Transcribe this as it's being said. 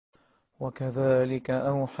وكذلك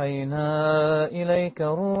أوحينا إليك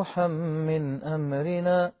روحا من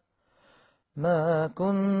أمرنا ما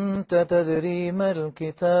كنت تدري ما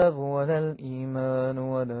الكتاب ولا الإيمان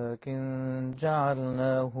ولكن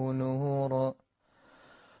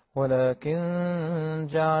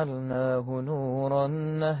جعلناه نورا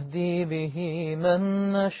نهدي به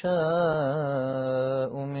من نشاء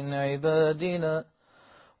من عبادنا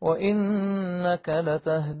وإنك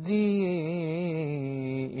لتهدي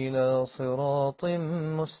إلى صراط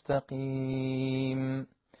مستقيم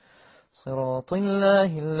صراط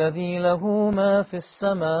الله الذي له ما في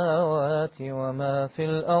السماوات وما في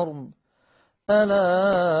الأرض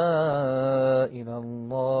ألا إلى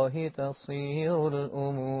الله تصير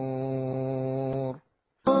الأمور.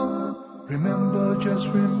 Remember, just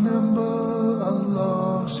remember,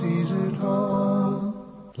 Allah sees it all.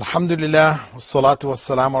 Alhamdulillah, wassalatu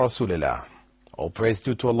wassalamu ala rasulillah. All praise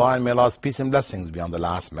due to Allah, and may Allah's peace and blessings be on the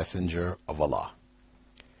last messenger of Allah.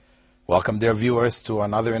 Welcome, dear viewers, to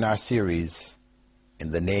another in our series,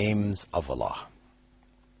 In the Names of Allah.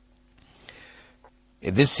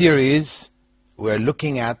 In this series, we're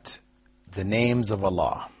looking at the names of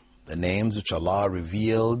Allah, the names which Allah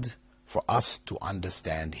revealed for us to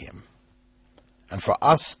understand Him, and for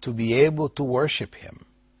us to be able to worship Him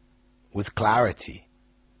with clarity.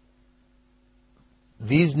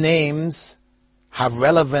 These names have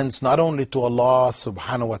relevance not only to Allah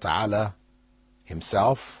subhanahu wa ta'ala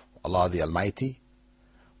Himself, Allah the Almighty,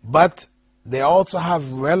 but they also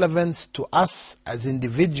have relevance to us as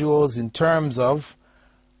individuals in terms of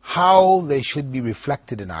how they should be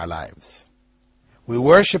reflected in our lives. We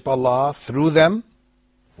worship Allah through them,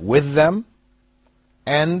 with them,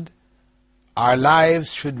 and our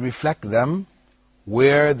lives should reflect them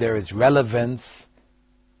where there is relevance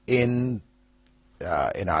in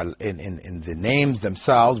the names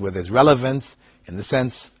themselves, where there's relevance in the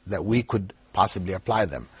sense that we could possibly apply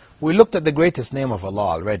them. We looked at the greatest name of Allah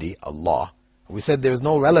already, Allah. We said there's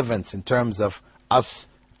no relevance in terms of us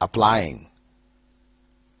applying.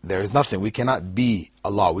 There is nothing. We cannot be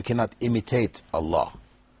Allah. We cannot imitate Allah.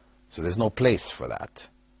 So there's no place for that.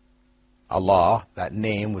 Allah, that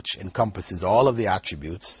name which encompasses all of the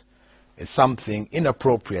attributes, is something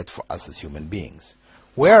inappropriate for us as human beings.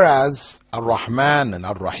 Whereas Rahmaan and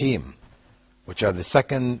Raheem, which are the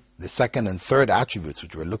second and third attributes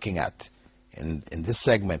which we're looking at in this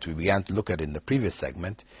segment, we began to look at in the previous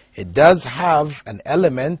segment, it does have an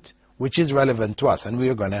element which is relevant to us, and we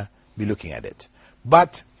are going to be looking at it.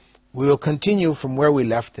 But we will continue from where we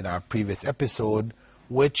left in our previous episode,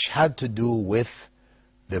 which had to do with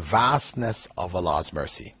the vastness of Allah's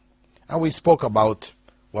mercy. And we spoke about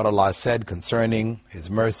what Allah said concerning His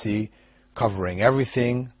mercy, covering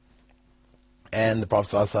everything, and the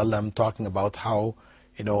Prophet ﷺ talking about how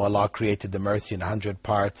Allah created the mercy in 100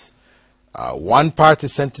 parts. 1 part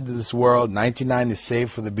is sent into this world, 99 is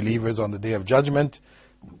saved for the believers on the Day of Judgment.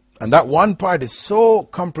 And that 1 part is so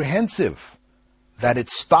comprehensive that it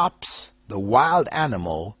stops the wild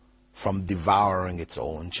animal from devouring its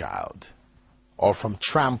own child or from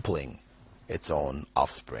trampling its own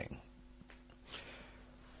offspring.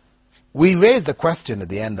 We raised the question at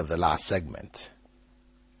the end of the last segment.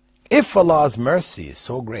 If Allah's mercy is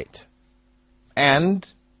so great, and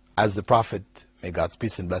as the Prophet, may God's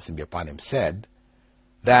peace and blessing be upon him, said,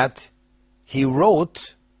 that he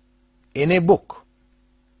wrote in a book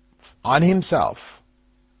on himself,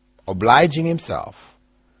 obliging himself,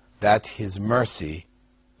 that his mercy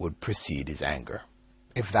would precede his anger.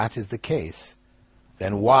 If that is the case,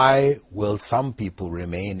 then why will some people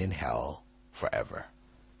remain in hell forever?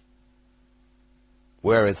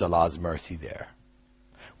 Where is Allah's mercy there?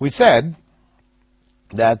 We said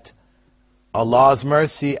that Allah's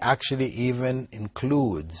mercy actually even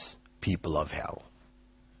includes people of hell.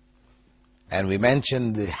 And we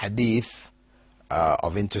mentioned the hadith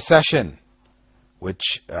of intercession,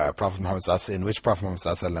 which Prophet Muhammad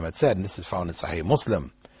ﷺ had said, and this is found in Sahih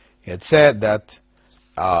Muslim. He had said that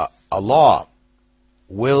Allah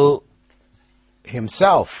will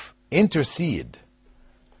Himself intercede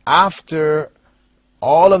after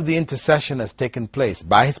all of the intercession has taken place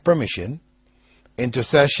by His permission,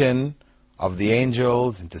 intercession of the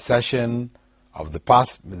angels, intercession of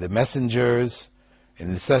the messengers,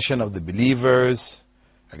 intercession of the believers.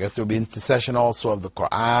 I guess there will be intercession also of the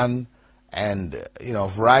Quran, and a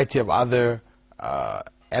variety of other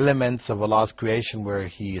elements of Allah's creation where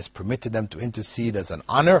He has permitted them to intercede as an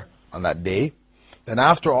honor on that day. Then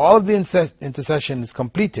after all of the intercession is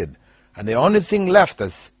completed, and the only thing left,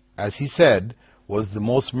 as He said, was the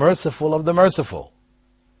most merciful of the merciful,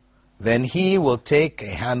 then He will take a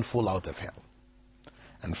handful out of hell.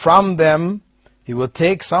 And from them He will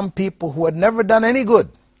take some people who had never done any good.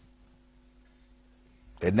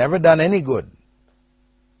 They'd never done any good.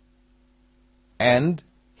 And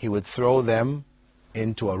He would throw them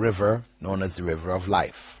into a river known as the river of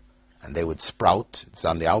life. And they would sprout. It's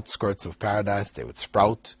on the outskirts of paradise. They would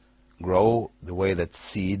sprout, grow the way that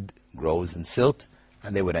seed grows in silt,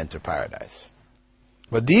 and they would enter paradise.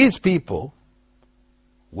 But these people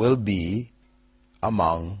will be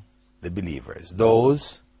among the believers,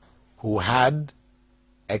 those who had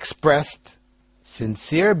expressed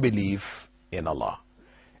sincere belief in Allah.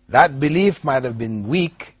 That belief might have been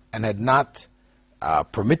weak and had not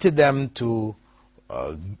permitted them to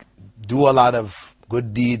do a lot of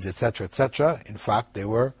good deeds, etc., etc. In fact, they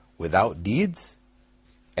were without deeds,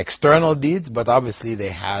 external deeds, but obviously they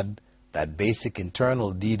had that basic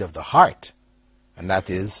internal deed of the heart, and that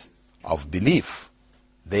is of belief.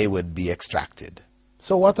 They would be extracted.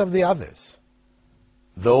 So what of the others?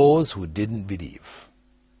 Those who didn't believe.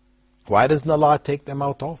 Why doesn't Allah take them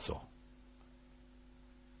out also?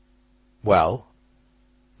 Well,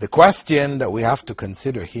 the question that we have to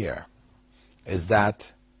consider here is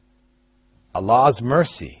that Allah's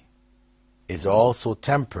mercy is also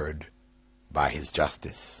tempered by His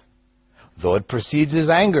justice. Though it precedes His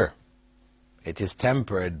anger, it is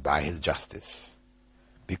tempered by His justice.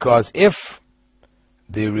 Because if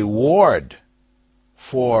the reward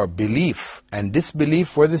for belief and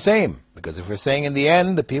disbelief were the same, because if we're saying in the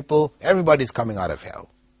end, the people, everybody's coming out of hell.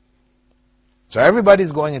 So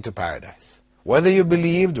everybody's going into paradise. Whether you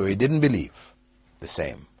believed or you didn't believe, the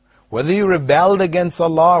same. Whether you rebelled against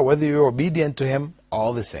Allah or whether you're obedient to Him,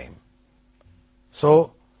 all the same.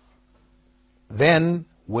 So, then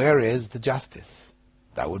where is the justice?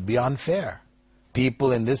 That would be unfair.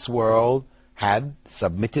 People in this world had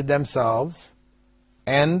submitted themselves,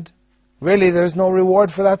 and really there's no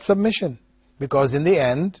reward for that submission, because in the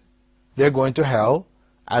end they're going to hell,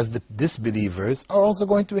 as the disbelievers are also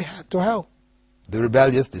going to hell, the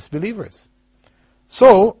rebellious disbelievers.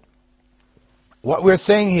 So what we're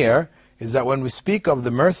saying here is that when we speak of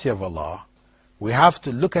the mercy of Allah, we have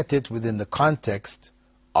to look at it within the context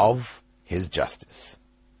of His justice.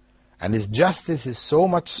 And His justice is so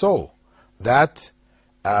much so that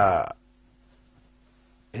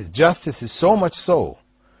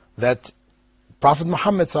Prophet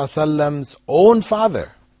Muhammad ﷺ's own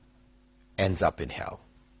father ends up in hell.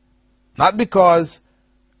 Not because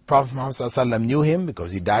Prophet Muhammad ﷺ knew him,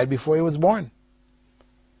 because he died before he was born.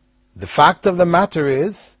 The fact of the matter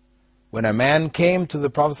is, when a man came to the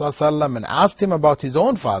Prophet ﷺ and asked him about his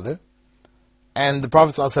own father, and the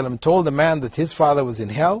Prophet ﷺ told the man that his father was in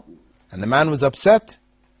hell, and the man was upset,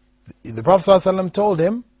 the Prophet ﷺ told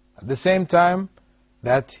him at the same time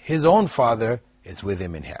that his own father is with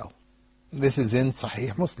him in hell. This is in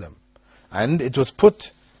Sahih Muslim. And it was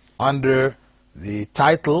put under the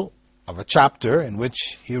title of a chapter in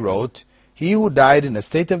which he wrote, "He who died in a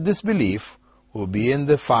state of disbelief will be in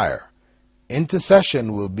the fire.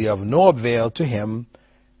 Intercession will be of no avail to him,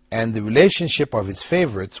 and the relationship of his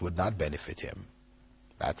favorites would not benefit him."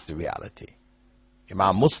 That's the reality.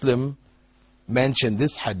 Imam Muslim mentioned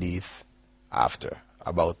this hadith after,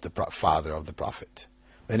 about the father of the Prophet.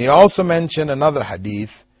 Then he also mentioned another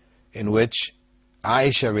hadith in which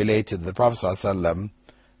Aisha related the Prophet ﷺ,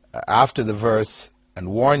 after the verse,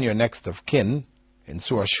 "And warn your next of kin," in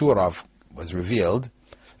Surah Shura was revealed,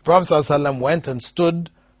 the Prophet ﷺ went and stood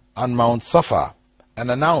on Mount Safa and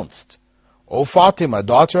announced, "O Fatima,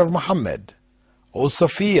 daughter of Muhammad, O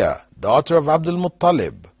Safiya, daughter of Abdul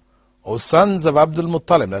Muttalib, O sons of Abdul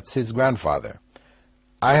Muttalib," that's his grandfather,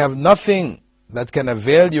 "I have nothing that can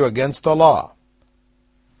avail you against Allah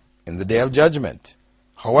in the day of judgment.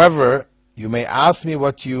 However, you may ask me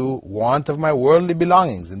what you want of my worldly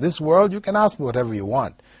belongings. In this world, you can ask me whatever you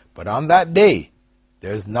want. But on that day,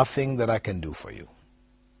 there is nothing that I can do for you."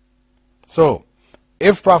 So,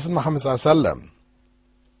 if Prophet Muhammad ﷺ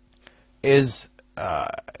is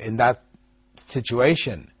in that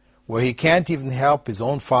situation where he can't even help his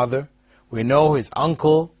own father, we know his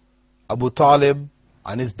uncle Abu Talib,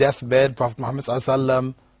 on his deathbed, Prophet Muhammad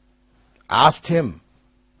ﷺ asked him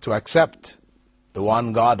to accept the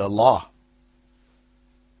one God, Allah.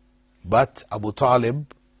 But Abu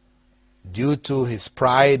Talib, due to his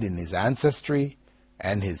pride in his ancestry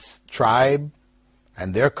and his tribe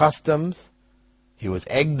and their customs, he was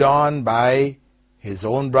egged on by his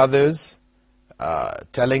own brothers,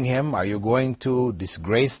 telling him, "Are you going to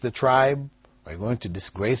disgrace the tribe? Are you going to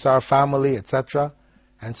disgrace our family?" etc.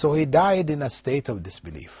 And so he died in a state of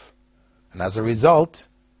disbelief. And as a result,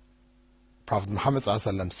 Prophet Muhammad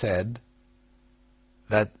ﷺ said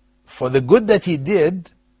that for the good that he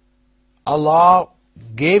did, Allah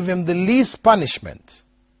gave him the least punishment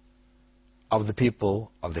of the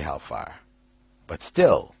people of the hellfire. But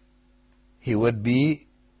still, he would be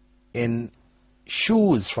in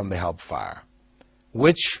shoes from the hellfire,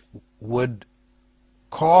 which would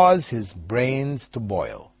cause his brains to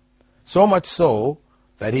boil. So much so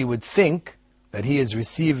that he would think that he is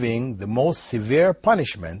receiving the most severe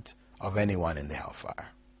punishment of anyone in the hellfire.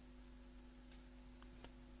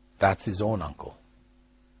 That's his own uncle.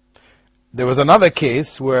 There was another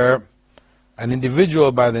case where an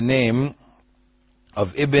individual by the name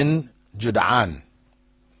of Ibn Jud'an,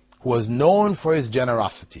 who was known for his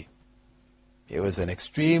generosity. He was an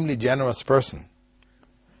extremely generous person.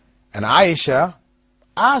 And Aisha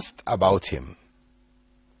asked about him,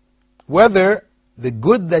 whether the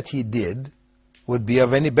good that he did would be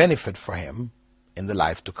of any benefit for him in the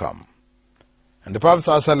life to come. And the Prophet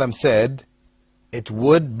ﷺ said, it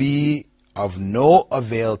would be of no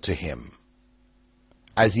avail to him,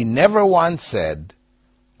 as he never once said,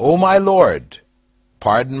 O my Lord,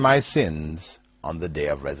 pardon my sins on the day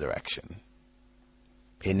of resurrection.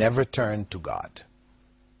 He never turned to God.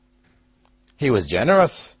 He was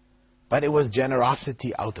generous, but it was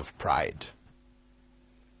generosity out of pride.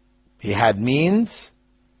 He had means.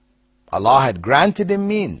 Allah had granted him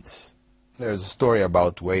means. There's a story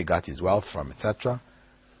about where he got his wealth from, etc.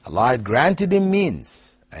 Allah had granted him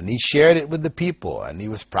means, and he shared it with the people, and he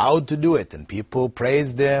was proud to do it, and people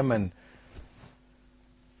praised him,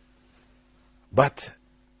 but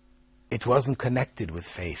it wasn't connected with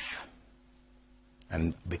faith.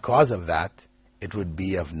 And because of that, it would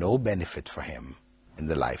be of no benefit for him in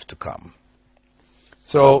the life to come.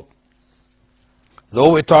 So,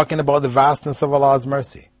 though we're talking about the vastness of Allah's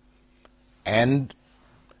mercy, and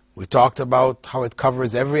we talked about how it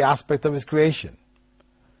covers every aspect of His creation,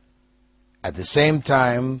 at the same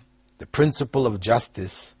time, the principle of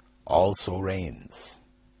justice also reigns.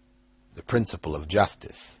 The principle of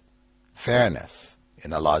justice, fairness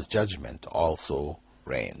in Allah's judgment also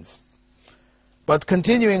reigns. But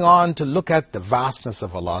continuing on to look at the vastness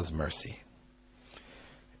of Allah's mercy,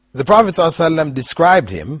 the Prophet ﷺ described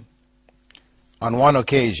him on one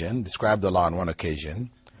occasion, described Allah on one occasion,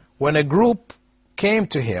 when a group came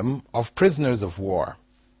to him of prisoners of war.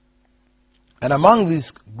 And among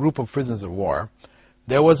this group of prisoners of war,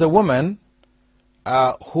 there was a woman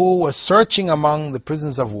who was searching among the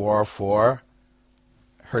prisoners of war for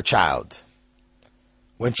her child.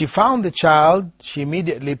 When she found the child, she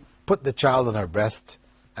immediately put the child on her breast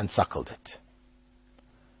and suckled it.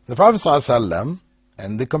 The Prophet ﷺ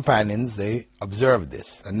and the companions, they observed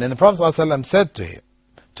this. And then the Prophet ﷺ said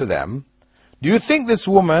to them, do you think this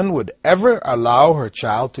woman would ever allow her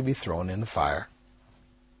child to be thrown in the fire?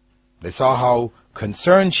 They saw how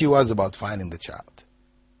concerned she was about finding the child.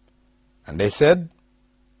 And they said,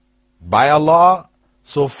 by Allah,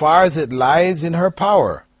 so far as it lies in her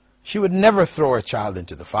power, she would never throw her child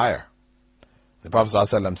into the fire. The Prophet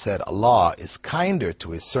ﷺ said, Allah is kinder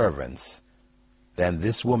to His servants than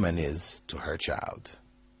this woman is to her child.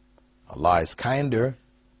 Allah is kinder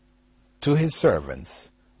to His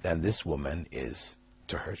servants than this woman is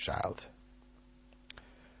to her child.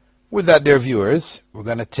 With that, dear viewers, we're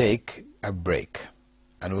going to take a break,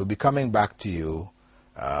 and we'll be coming back to you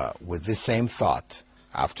with this same thought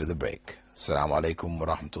after the break. Assalamu alaikum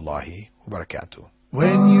wa rahmatullahi wa barakatuh.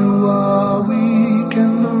 When you are weak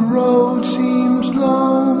and the road seems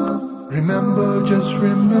long, remember, just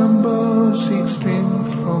remember, seek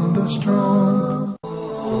strength from the strong.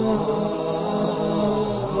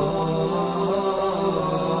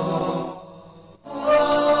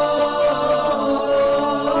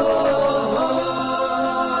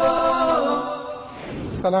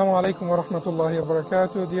 Assalamu alaikum wa rahmatullahi wa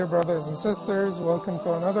barakatuh. Dear brothers and sisters, welcome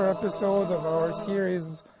to another episode of our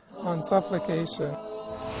series on supplication.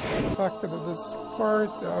 The fact that it is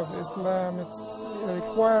part of Islam, it's a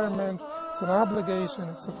requirement, it's an obligation,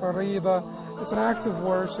 it's a farida, it's an act of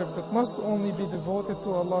worship that must only be devoted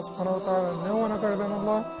to Allah subhanahu wa ta'ala and no one other than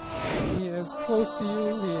Allah. He is close to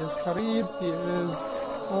you, He is qareeb, He is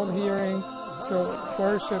all-hearing, so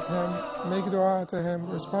worship Him, make dua to Him,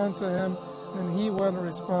 respond to Him, and He will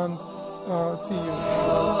respond to you.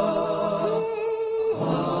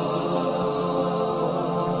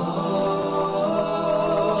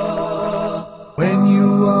 When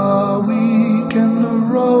you are weak and the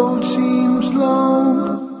road seems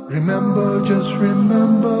long, remember, just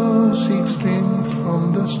remember, seek strength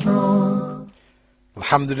from the strong.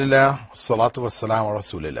 Alhamdulillah, salatu wassalam wa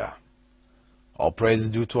rasulillah. All praise is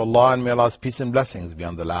due to Allah, and may Allah's peace and blessings be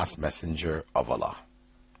on the last messenger of Allah.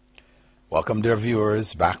 Welcome, dear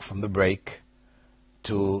viewers, back from the break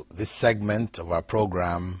to this segment of our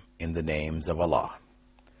program, In the Names of Allah.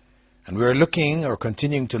 And we're looking or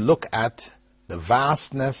continuing to look at the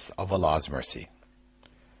vastness of Allah's mercy.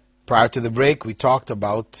 Prior to the break, we talked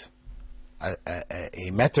about a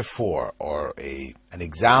metaphor or an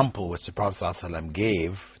example which the Prophet ﷺ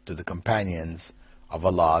gave to the companions of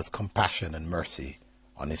Allah's compassion and mercy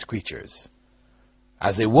on His creatures.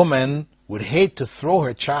 As a woman would hate to throw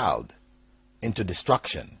her child into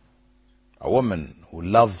destruction, a woman who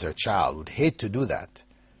loves her child would hate to do that.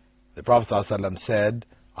 The Prophet ﷺ said,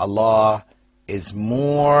 Allah is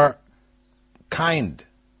more kind.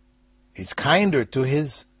 He's kinder to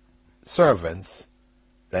His servants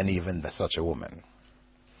than even such a woman.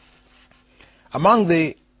 Among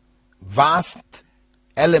the vast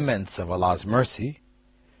elements of Allah's mercy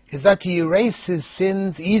is that He erases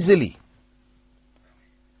sins easily.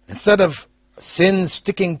 Instead of sins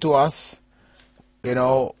sticking to us,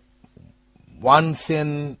 one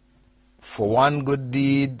sin for one good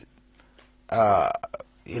deed, an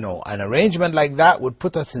arrangement like that would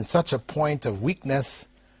put us in such a point of weakness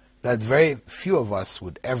that very few of us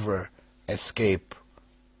would ever escape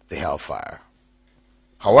the hellfire.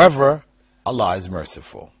 However, Allah is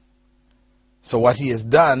merciful. So what He has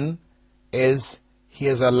done is He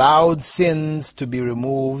has allowed sins to be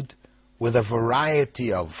removed with a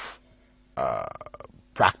variety of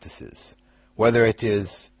practices, whether it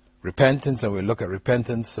is repentance, and we'll look at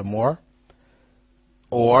repentance some more,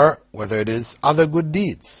 or whether it is other good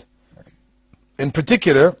deeds. In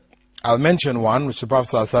particular, I'll mention one which the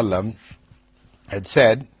Prophet ﷺ had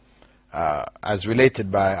said, as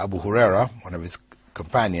related by Abu Huraira, one of his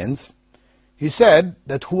companions. He said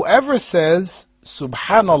that whoever says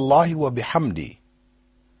Subhanallah wa bihamdi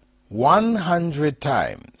 100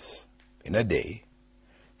 times in a day,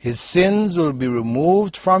 his sins will be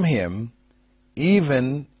removed from him,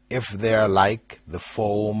 even if they are like the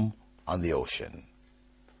foam on the ocean.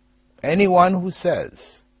 Anyone who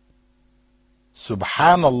says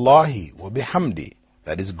Subhanallah wa bihamdi,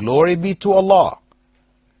 that is, glory be to Allah,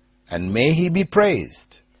 and may He be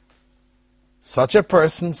praised, such a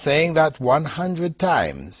person saying that 100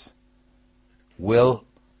 times will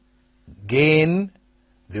gain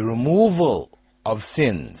the removal of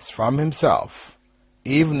sins from himself,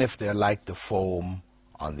 even if they're like the foam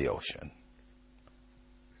on the ocean.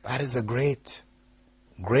 That is a great,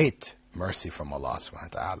 great mercy from Allah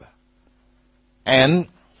subhanahu wa ta'ala. And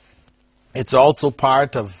it's also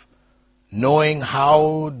part of knowing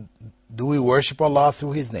how do we worship Allah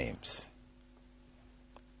through His names.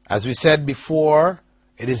 As we said before,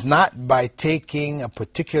 it is not by taking a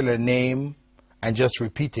particular name and just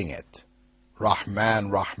repeating it. Rahmaan,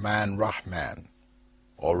 Rahmaan, Rahmaan.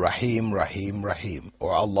 Or Raheem, Raheem, Raheem.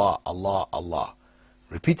 Or Allah, Allah, Allah.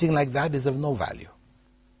 Repeating like that is of no value.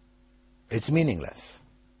 It's meaningless.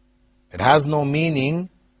 It has no meaning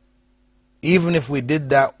even if we did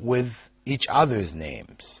that with each other's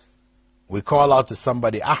names. We call out to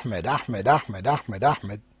somebody, Ahmed, Ahmed, Ahmed, Ahmed,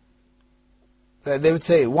 Ahmed. They would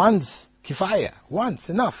say, once, kifaya, once,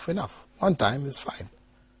 enough, enough. One time is fine.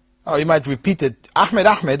 Oh, you might repeat it, Ahmed,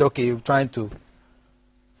 Ahmed, okay, you're trying to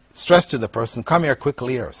stress to the person, come here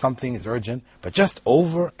quickly, or something is urgent, but just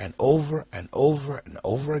over and over and over and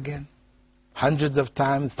over again, hundreds of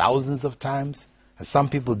times, thousands of times, as some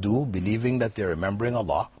people do, believing that they're remembering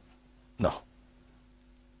Allah. No.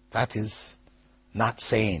 That is not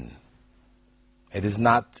sane. It is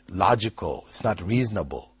not logical. It's not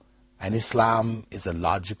reasonable. And Islam is a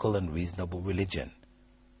logical and reasonable religion.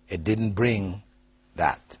 It didn't bring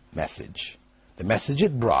that message. The message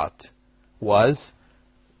it brought was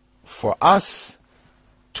for us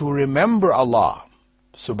to remember Allah.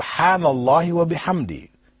 Subhanallah wa bihamdi.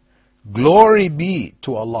 Glory be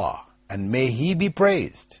to Allah, and may He be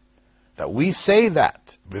praised. That we say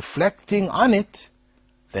that, reflecting on it,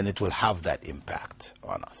 then it will have that impact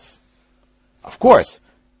on us. Of course,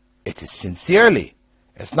 it is sincerely.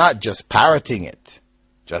 It's not just parroting it,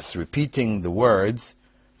 just repeating the words.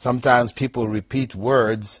 Sometimes people repeat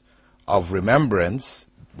words of remembrance,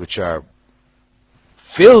 which are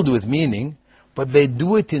filled with meaning, but they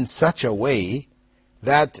do it in such a way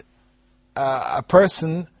that a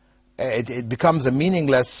person, it becomes a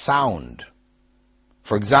meaningless sound.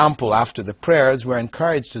 For example, after the prayers, we're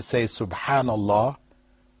encouraged to say Subhanallah,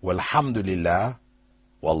 walhamdulillah,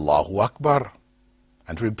 wallahu akbar,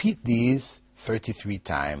 and repeat these 33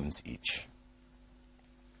 times each.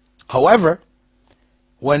 However,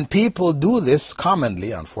 when people do this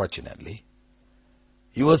commonly, unfortunately,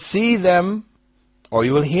 you will see them, or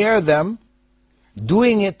you will hear them,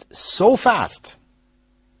 doing it so fast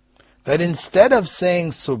that instead of saying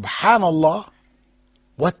Subhanallah,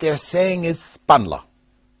 what they're saying is Spanla.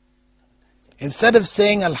 Instead of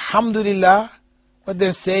saying Alhamdulillah, what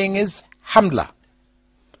they're saying is Hamla.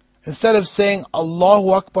 Instead of saying Allahu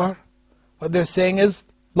Akbar, what they're saying is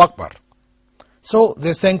Lakbar. So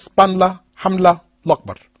they're saying Spanla, Hamla,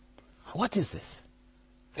 Lakbar. What is this?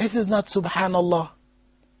 This is not Subhanallah.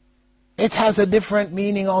 It has a different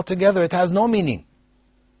meaning altogether. It has no meaning.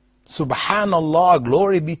 Subhanallah,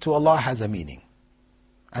 glory be to Allah, has a meaning.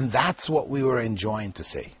 And that's what we were enjoined to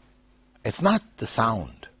say. It's not the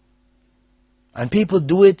sound. And people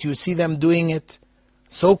do it, you see them doing it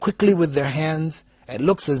so quickly with their hands, it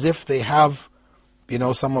looks as if they have,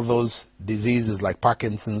 some of those diseases like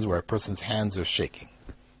Parkinson's where a person's hands are shaking.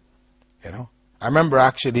 I remember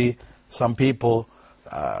actually some people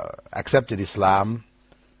accepted Islam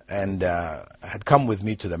and had come with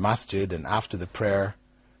me to the masjid, and after the prayer,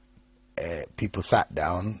 people sat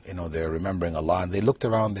down, they're remembering Allah, and they looked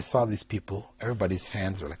around, they saw these people, everybody's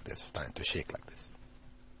hands were like this, starting to shake like this.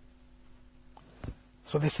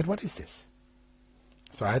 So they said, what is this?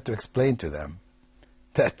 So I had to explain to them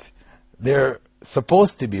that they're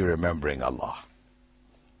supposed to be remembering Allah.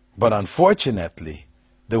 But unfortunately,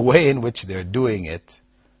 the way in which they're doing it,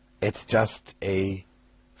 it's just a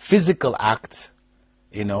physical act.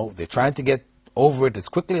 They're trying to get over it as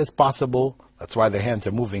quickly as possible. That's why their hands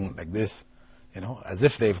are moving like this, as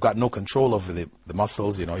if they've got no control over the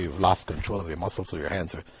muscles. You've lost control of your muscles, so your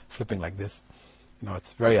hands are flipping like this.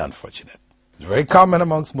 It's very unfortunate. It's very common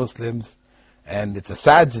amongst Muslims, and it's a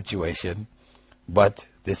sad situation, but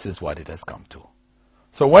this is what it has come to.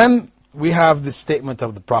 So when we have this statement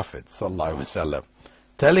of the Prophet ﷺ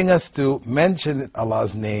telling us to mention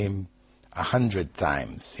Allah's name 100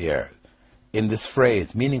 times here, in this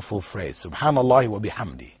phrase, meaningful phrase, Subhanallah wa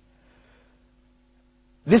bihamdi.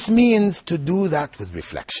 This means to do that with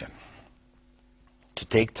reflection, to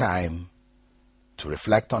take time to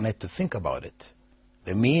reflect on it, to think about it.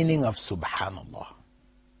 The meaning of Subhanallah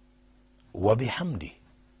wa bihamdi.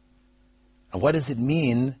 And what does it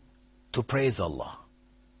mean to praise Allah?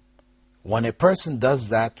 When a person does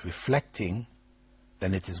that reflecting,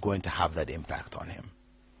 then it is going to have that impact on him.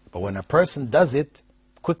 But when a person does it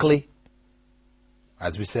quickly,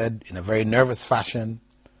 as we said, in a very nervous fashion,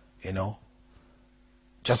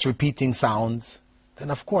 just repeating sounds,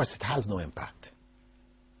 then of course it has no impact,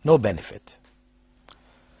 no benefit.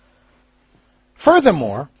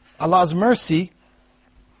 Furthermore, Allah's mercy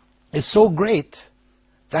is so great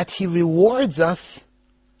that He rewards us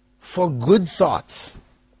for good thoughts,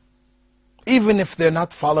 even if they're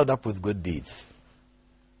not followed up with good deeds.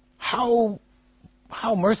 How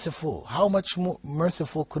merciful, how much more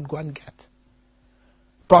merciful could one get?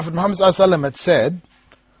 Prophet Muhammad ﷺ had said,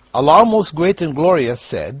 Allah most great and glorious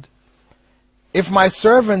said, if my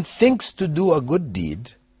servant thinks to do a good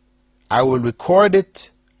deed, I will record it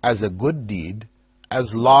as a good deed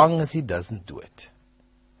as long as he doesn't do it.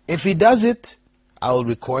 If he does it, I will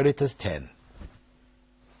record it as 10.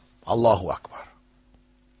 Allahu Akbar.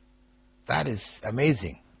 That is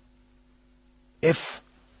amazing. If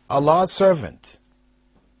Allah's servant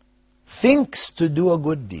thinks to do a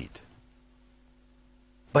good deed,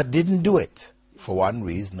 but didn't do it for one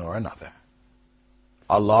reason or another,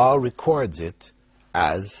 Allah records it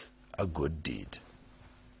as a good deed.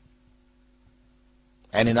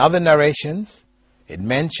 And in other narrations, it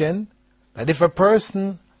mentioned that if a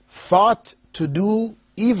person thought to do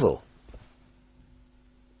evil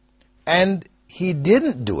and he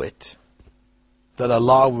didn't do it, that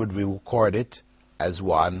Allah would record it as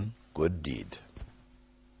one good deed.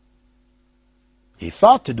 He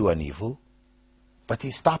thought to do an evil, but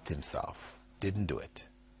he stopped himself, didn't do it.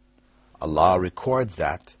 Allah records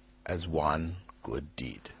that as one good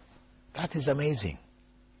deed. That is amazing.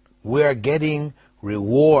 We are getting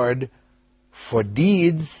reward for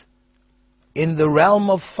deeds in the realm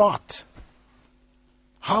of thought.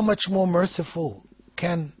 How much more merciful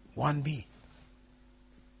can one be?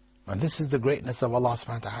 And this is the greatness of Allah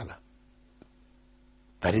subhanahu wa ta'ala,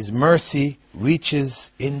 that His mercy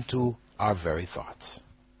reaches into our very thoughts.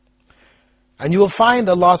 And you will find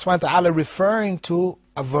Allah subhanahu wa ta'ala referring to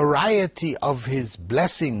a variety of His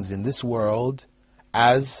blessings in this world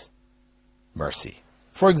as mercy.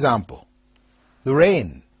 For example, the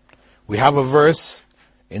rain. We have a verse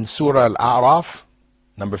in Surah Al-A'raf,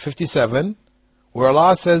 number 57, where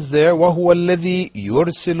Allah says there, وَهُوَ الَّذِي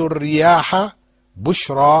يُرْسِلُ الرِّيَاحَ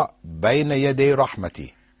بُشْرَى بَيْنَ يَدَيْ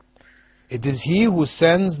رَحْمَتِهِ. It is He who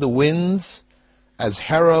sends the winds as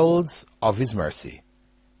heralds of His mercy.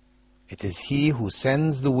 It is He who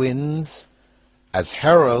sends the winds as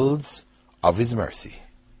heralds of His mercy.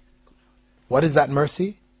 What is that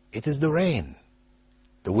mercy? It is the rain.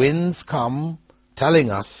 The winds come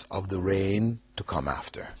telling us of the rain to come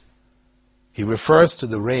after. He refers to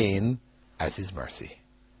the rain as His mercy.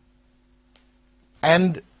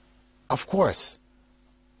 And, of course,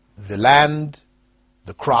 the land,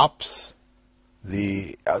 the crops,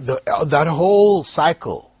 that whole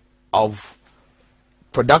cycle of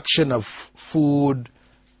production of food,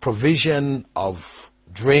 provision of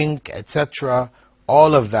drink, etc.,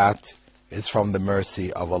 all of that is from the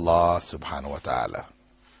mercy of Allah subhanahu wa ta'ala.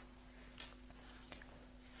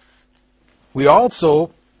 We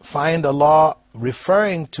also find Allah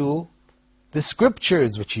referring to the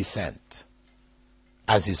scriptures which He sent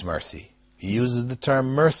as His mercy. He uses the term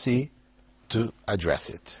mercy to address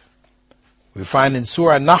it. We find in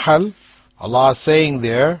Surah Nahl, Allah saying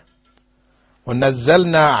there,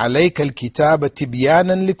 وَنَزَّلْنَا عَلَيْكَ الْكِتَابَ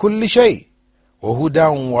تِبْيَانًا لِكُلِّ شَيْءٍ وَهُدًى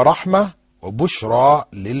وَرَحْمَةً وَبُشْرَى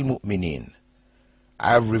لِلْمُؤْمِنِينَ. I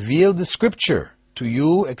have revealed the scripture to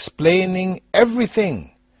you, explaining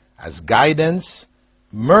everything as guidance,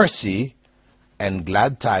 mercy, and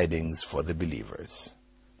glad tidings for the believers.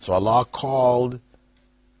 So Allah called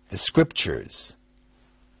the scriptures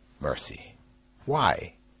mercy.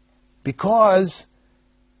 Why? Because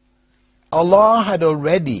Allah had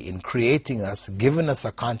already, in creating us, given us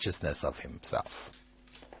a consciousness of Himself.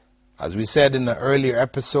 As we said in an earlier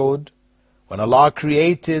episode, when Allah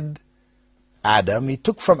created Adam, He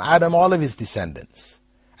took from Adam all of his descendants,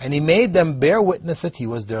 and He made them bear witness that He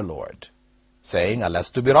was their Lord, saying,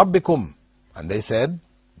 Alastu bi Rabbikum? And they said,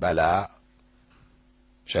 Bala,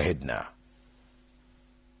 Shahidna.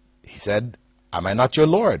 He said, Am I not your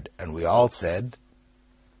Lord? And we all said,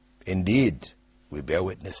 Indeed, we bear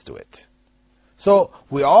witness to it. So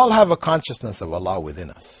we all have a consciousness of Allah within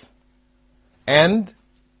us. And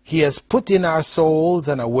He has put in our souls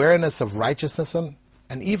an awareness of righteousness and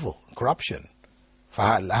evil, corruption.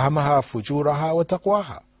 فَأَلْهَمَهَا فُجُورَهَا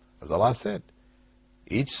وَتَقْوَاهَا. As Allah said,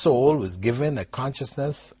 each soul was given a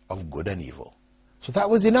consciousness of good and evil. So that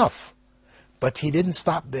was enough. But He didn't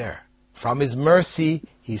stop there. From His mercy,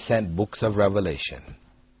 He sent books of revelation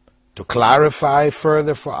to clarify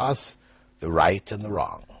further for us the right and the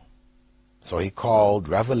wrong. So He called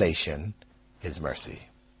revelation His mercy.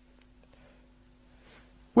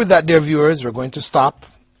 With that, dear viewers, we're going to stop.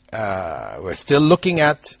 We're still looking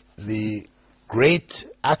at the great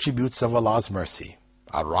attributes of Allah's mercy,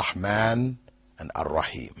 Ar-Rahmaan and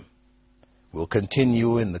Ar-Raheem. We'll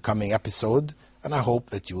continue in the coming episode, and I hope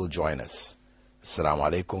that you will join us. Assalamu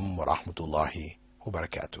alaikum wa rahmatullahi wa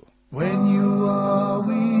barakatuh. When you are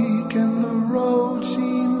weak and the road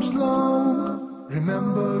seems long,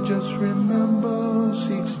 remember, just remember,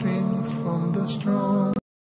 seek strength from the strong.